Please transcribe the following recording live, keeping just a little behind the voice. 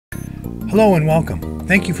Hello and welcome.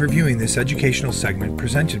 Thank you for viewing this educational segment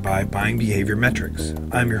presented by Buying Behavior Metrics.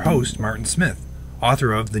 I'm your host, Martin Smith,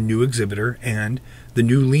 author of The New Exhibitor and The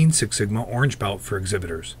New Lean Six Sigma Orange Belt for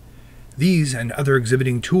Exhibitors. These and other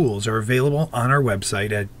exhibiting tools are available on our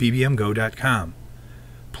website at bbmgo.com.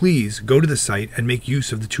 Please go to the site and make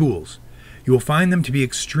use of the tools. You will find them to be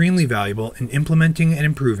extremely valuable in implementing and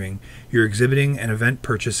improving your exhibiting and event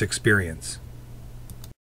purchase experience.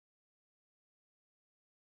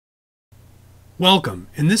 Welcome.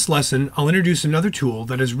 In this lesson, I'll introduce another tool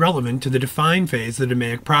that is relevant to the define phase of the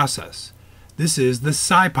DMAIC process. This is the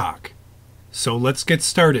SIPOC. So let's get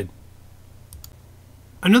started.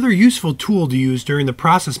 Another useful tool to use during the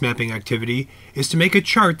process mapping activity is to make a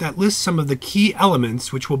chart that lists some of the key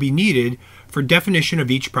elements which will be needed for definition of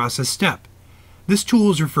each process step. This tool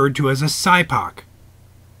is referred to as a SIPOC.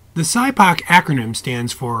 The SIPOC acronym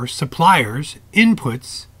stands for Suppliers,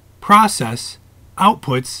 Inputs, Process,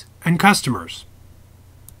 Outputs, and Customers.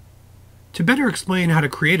 To better explain how to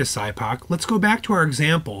create a SIPOC, let's go back to our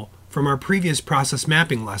example from our previous process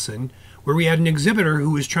mapping lesson where we had an exhibitor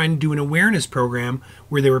who was trying to do an awareness program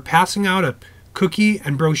where they were passing out a cookie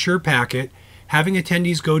and brochure packet, having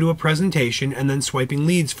attendees go to a presentation, and then swiping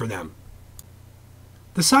leads for them.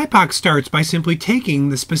 The SIPOC starts by simply taking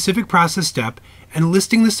the specific process step and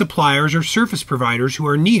listing the suppliers or service providers who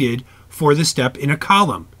are needed for the step in a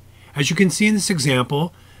column. As you can see in this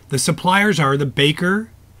example, the suppliers are the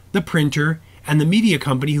baker, the printer, and the media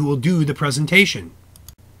company who will do the presentation.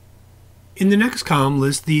 In the next column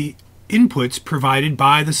lists the inputs provided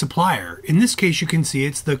by the supplier. In this case, you can see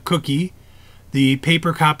it's the cookie, the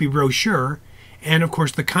paper copy brochure, and of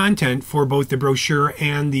course the content for both the brochure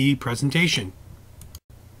and the presentation.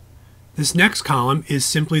 This next column is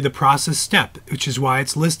simply the process step, which is why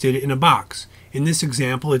it's listed in a box. In this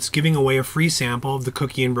example, it's giving away a free sample of the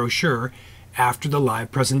cookie and brochure after the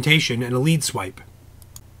live presentation and a lead swipe.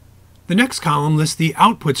 The next column lists the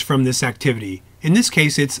outputs from this activity. In this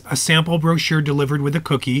case, it's a sample brochure delivered with a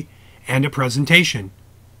cookie and a presentation.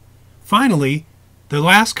 Finally, the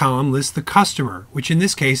last column lists the customer, which in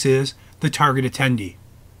this case is the target attendee.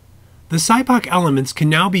 The SIPOC elements can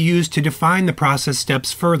now be used to define the process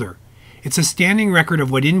steps further. It's a standing record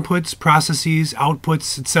of what inputs, processes,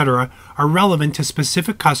 outputs, etc. are relevant to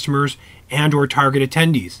specific customers and/or target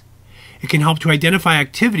attendees. It can help to identify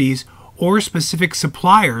activities or specific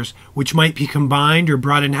suppliers which might be combined or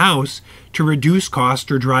brought in-house to reduce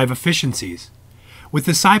cost or drive efficiencies. With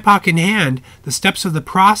the SIPOC in hand, the steps of the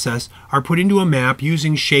process are put into a map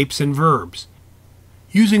using shapes and verbs.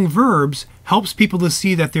 Using verbs helps people to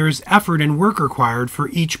see that there is effort and work required for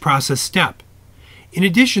each process step. In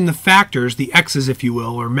addition, the factors, the X's if you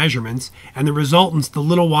will, or measurements, and the resultants, the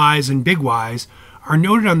little y's and big y's, are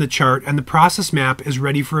noted on the chart and the process map is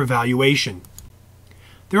ready for evaluation.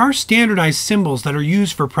 There are standardized symbols that are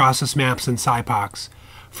used for process maps and SIPOCs.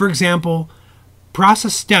 For example,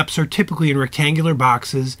 process steps are typically in rectangular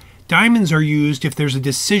boxes, diamonds are used if there's a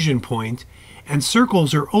decision point, and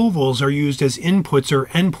circles or ovals are used as inputs or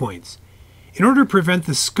endpoints. In order to prevent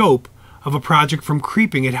the scope of a project from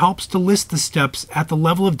creeping, it helps to list the steps at the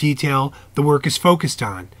level of detail the work is focused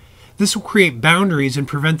on. This will create boundaries and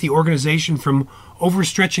prevent the organization from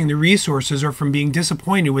overstretching the resources or from being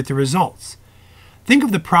disappointed with the results. Think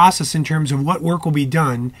of the process in terms of what work will be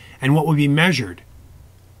done and what will be measured.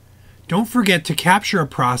 Don't forget to capture a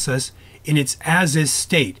process in its as-is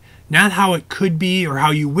state, not how it could be or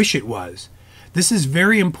how you wish it was. This is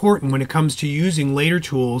very important when it comes to using later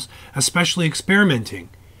tools, especially experimenting.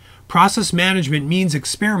 Process management means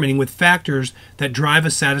experimenting with factors that drive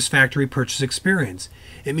a satisfactory purchase experience.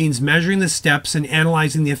 It means measuring the steps and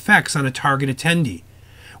analyzing the effects on a target attendee.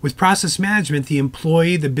 With process management, the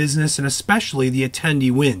employee, the business, and especially the attendee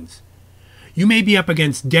wins. You may be up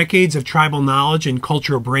against decades of tribal knowledge and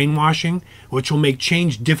cultural brainwashing, which will make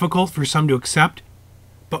change difficult for some to accept,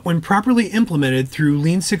 but when properly implemented through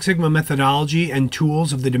Lean Six Sigma methodology and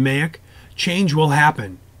tools of the DMAIC, change will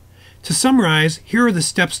happen. To summarize, here are the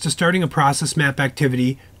steps to starting a process map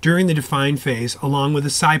activity during the define phase along with a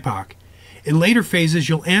SIPOC. In later phases,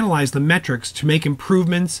 you'll analyze the metrics to make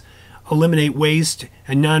improvements, eliminate waste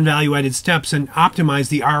and non-value-added steps, and optimize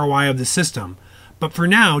the ROI of the system. But for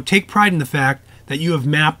now, take pride in the fact that you have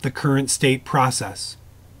mapped the current state process.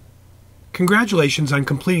 Congratulations on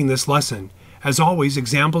completing this lesson. As always,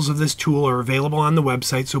 examples of this tool are available on the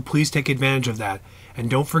website, so please take advantage of that. And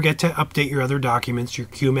don't forget to update your other documents, your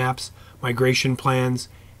QMaps, migration plans,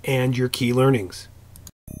 and your key learnings.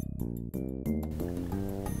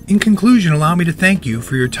 In conclusion, allow me to thank you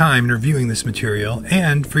for your time in reviewing this material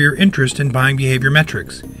and for your interest in buying behavior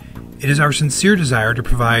metrics. It is our sincere desire to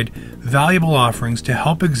provide valuable offerings to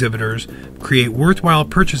help exhibitors create worthwhile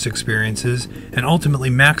purchase experiences and ultimately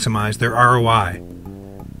maximize their ROI.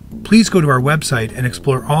 Please go to our website and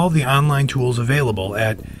explore all the online tools available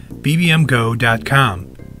at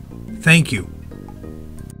bbmgo.com. Thank you.